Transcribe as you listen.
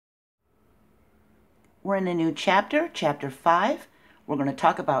We're in a new chapter, Chapter 5. We're going to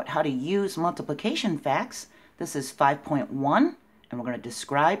talk about how to use multiplication facts. This is 5.1, and we're going to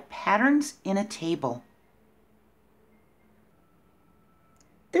describe patterns in a table.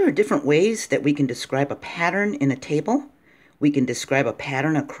 There are different ways that we can describe a pattern in a table. We can describe a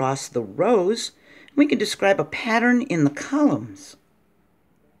pattern across the rows. We can describe a pattern in the columns.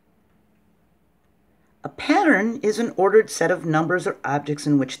 A pattern is an ordered set of numbers or objects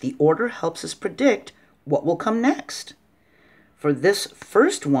in which the order helps us predict what will come next. For this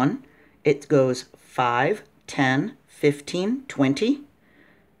first one, it goes 5, 10, 15, 20.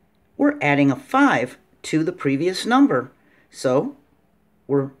 We're adding a 5 to the previous number. So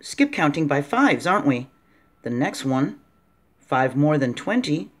we're skip counting by 5s, aren't we? The next one, 5 more than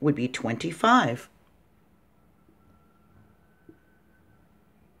 20, would be 25.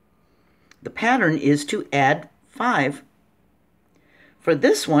 The pattern is to add 5. For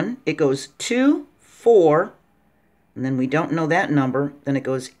this one, it goes 2, 4, and then we don't know that number. Then it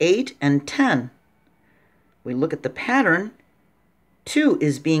goes 8 and 10. We look at the pattern. 2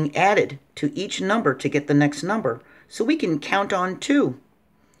 is being added to each number to get the next number. So we can count on 2.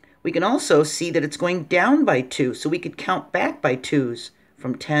 We can also see that it's going down by 2, so we could count back by 2s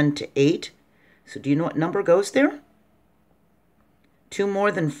from 10 to 8. So do you know what number goes there? 2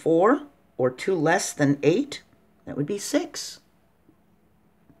 more than 4? Or 2 less than 8, that would be 6.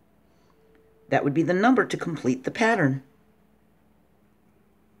 That would be the number to complete the pattern.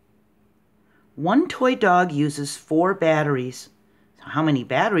 One toy dog uses 4 batteries. So how many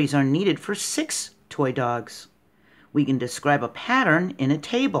batteries are needed for 6 toy dogs? We can describe a pattern in a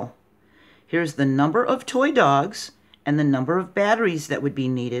table. Here's the number of toy dogs and the number of batteries that would be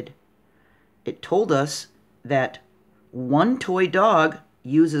needed. It told us that one toy dog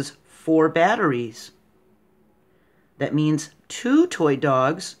uses 4 batteries. That means 2 toy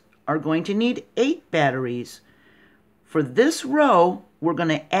dogs are going to need 8 batteries. For this row, we're going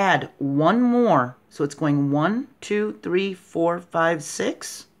to add 1 more. So it's going 1, 2, 3, 4, 5,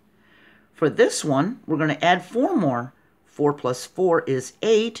 6. For this one, we're going to add 4 more. 4 plus 4 is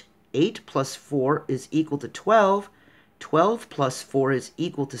 8. 8 plus 4 is equal to 12. 12 plus 4 is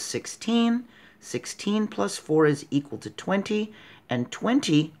equal to 16. 16 plus 4 is equal to 20. And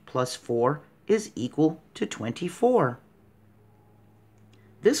 20 plus 4 is equal to 24.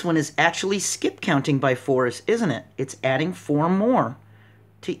 This one is actually skip counting by 4s, isn't it? It's adding 4 more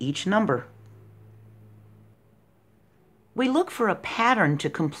to each number. We look for a pattern to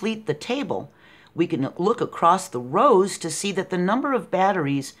complete the table. We can look across the rows to see that the number of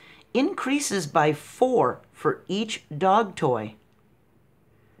batteries increases by 4 for each dog toy.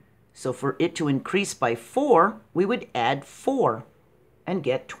 So for it to increase by 4, we would add 4. And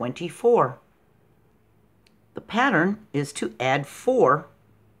get 24. The pattern is to add 4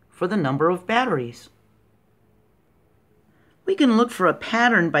 for the number of batteries. We can look for a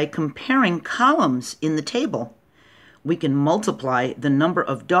pattern by comparing columns in the table. We can multiply the number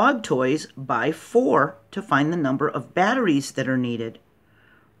of dog toys by 4 to find the number of batteries that are needed.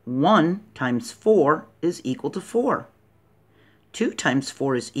 1 times 4 is equal to 4. 2 times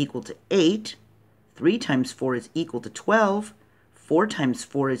 4 is equal to 8. 3 times 4 is equal to 12. 4 times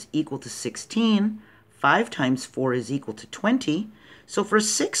 4 is equal to 16. 5 times 4 is equal to 20. So for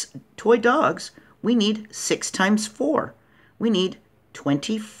 6 toy dogs, we need 6 times 4. We need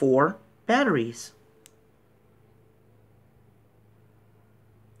 24 batteries.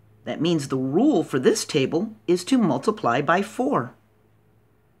 That means the rule for this table is to multiply by 4.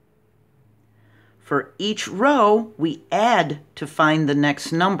 For each row, we add to find the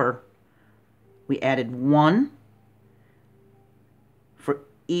next number. We added 1. For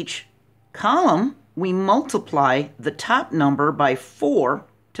each column, we multiply the top number by 4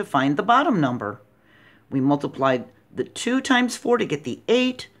 to find the bottom number. We multiplied the 2 times 4 to get the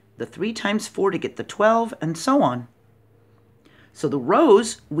 8, the 3 times 4 to get the 12, and so on. So the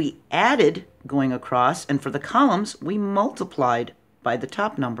rows we added going across, and for the columns, we multiplied by the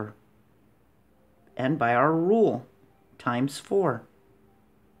top number and by our rule, times 4.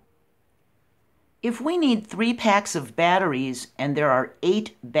 If we need 3 packs of batteries and there are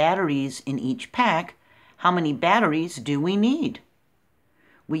 8 batteries in each pack, how many batteries do we need?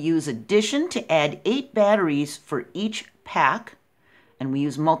 We use addition to add 8 batteries for each pack, and we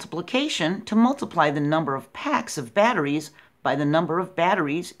use multiplication to multiply the number of packs of batteries by the number of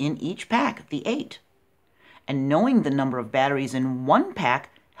batteries in each pack, the 8. And knowing the number of batteries in one pack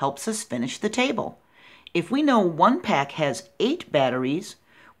helps us finish the table. If we know one pack has 8 batteries,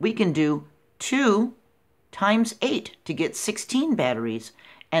 we can do 2 times 8 to get 16 batteries,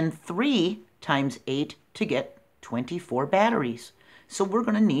 and 3 times 8 to get 24 batteries. So we're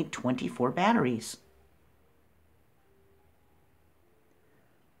going to need 24 batteries.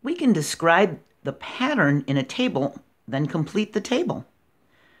 We can describe the pattern in a table, then complete the table.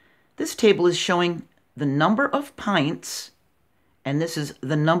 This table is showing the number of pints, and this is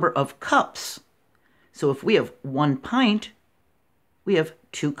the number of cups. So if we have 1 pint, we have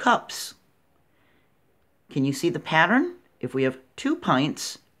 2 cups. Can you see the pattern? If we have 2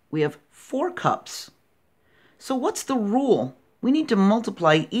 pints, we have 4 cups. So what's the rule? We need to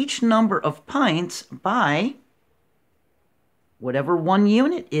multiply each number of pints by whatever 1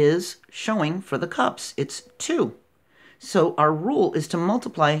 unit is showing for the cups. It's 2. So our rule is to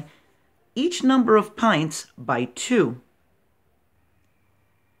multiply each number of pints by 2.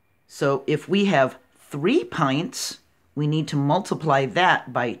 So if we have 3 pints, we need to multiply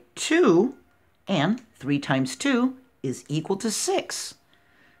that by 2, and 3 times 2 is equal to 6.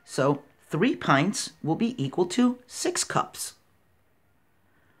 So 3 pints will be equal to 6 cups.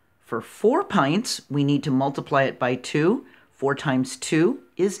 For 4 pints, we need to multiply it by 2. 4 times 2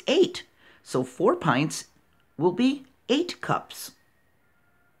 is 8. So 4 pints will be 8 cups.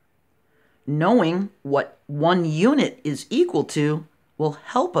 Knowing what 1 unit is equal to will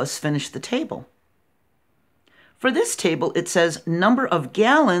help us finish the table. For this table, it says number of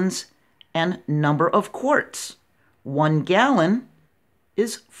gallons and number of quarts. 1 gallon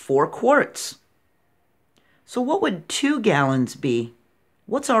is 4 quarts. So what would 2 gallons be?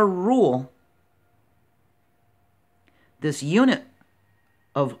 What's our rule? This unit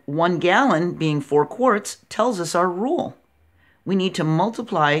of 1 gallon being 4 quarts tells us our rule. We need to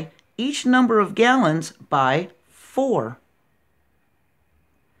multiply each number of gallons by 4.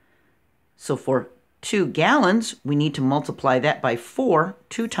 So for 2 gallons, we need to multiply that by 4.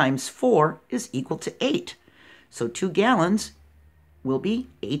 2 times 4 is equal to 8. So 2 gallons will be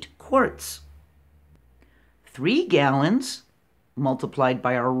 8 quarts. 3 gallons multiplied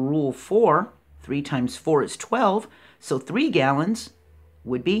by our rule 4, 3 times 4 is 12, so 3 gallons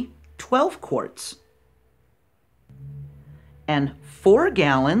would be 12 quarts. And 4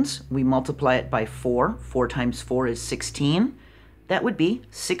 gallons, we multiply it by 4, 4 times 4 is 16, that would be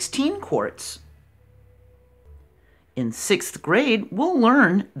 16 quarts. In 6th grade, we'll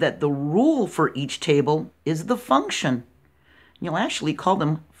learn that the rule for each table is the function. You'll actually call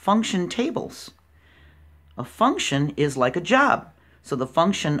them function tables. A function is like a job. So the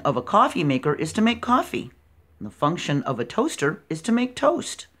function of a coffee maker is to make coffee. The function of a toaster is to make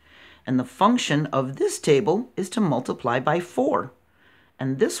toast. And the function of this table is to multiply by 4.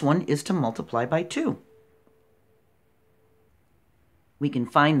 And this one is to multiply by 2. We can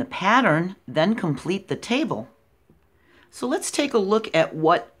find the pattern, then complete the table. So let's take a look at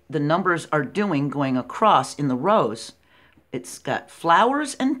what the numbers are doing going across in the rows. It's got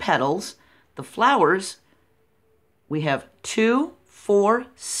flowers and petals. The flowers, we have 2, 4,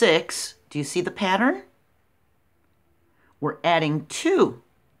 6. Do you see the pattern? We're adding 2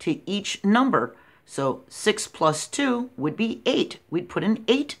 to each number. So 6 plus 2 would be 8. We'd put an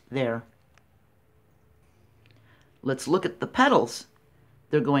 8 there. Let's look at the petals.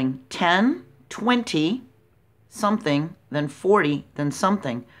 They're going 10, 20, something, then 40, then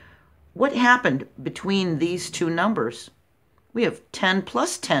something. What happened between these two numbers? We have 10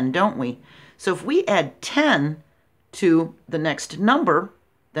 plus 10, don't we? So if we add 10 to the next number,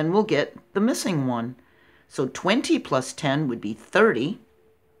 then we'll get the missing one. So 20 plus 10 would be 30.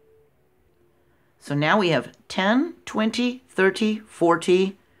 So now we have 10, 20, 30,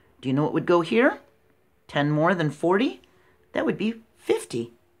 40. Do you know what would go here? 10 more than 40? That would be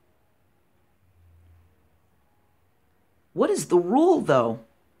 50. What is the rule, though?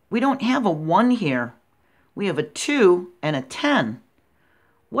 We don't have a 1 here. We have a 2 and a 10.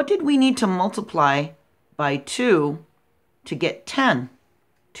 What did we need to multiply by 2 to get 10?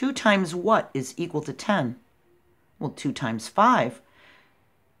 2 times what is equal to 10? Well, 2 times 5.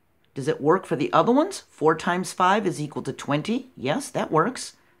 Does it work for the other ones? 4 times 5 is equal to 20. Yes, that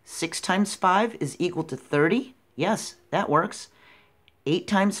works. 6 times 5 is equal to 30. Yes, that works. 8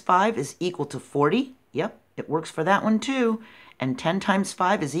 times 5 is equal to 40. Yep, it works for that one too. And 10 times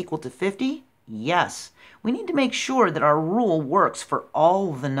 5 is equal to 50. Yes, we need to make sure that our rule works for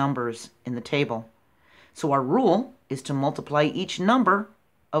all the numbers in the table. So our rule is to multiply each number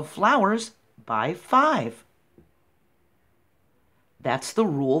of flowers by 5. That's the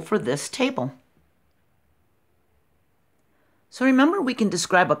rule for this table. So remember, we can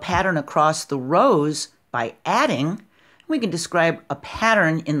describe a pattern across the rows by adding. We can describe a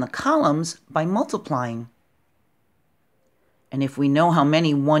pattern in the columns by multiplying. And if we know how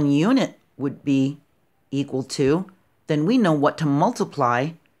many 1 unit would be equal to, then we know what to multiply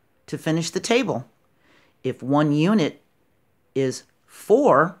to finish the table. If 1 unit is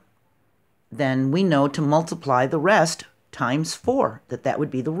 4, then we know to multiply the rest times 4, that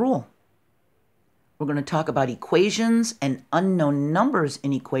would be the rule. We're going to talk about equations and unknown numbers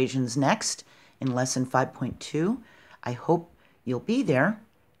in equations next in lesson 5.2. I hope you'll be there,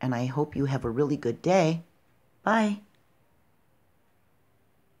 and I hope you have a really good day. Bye.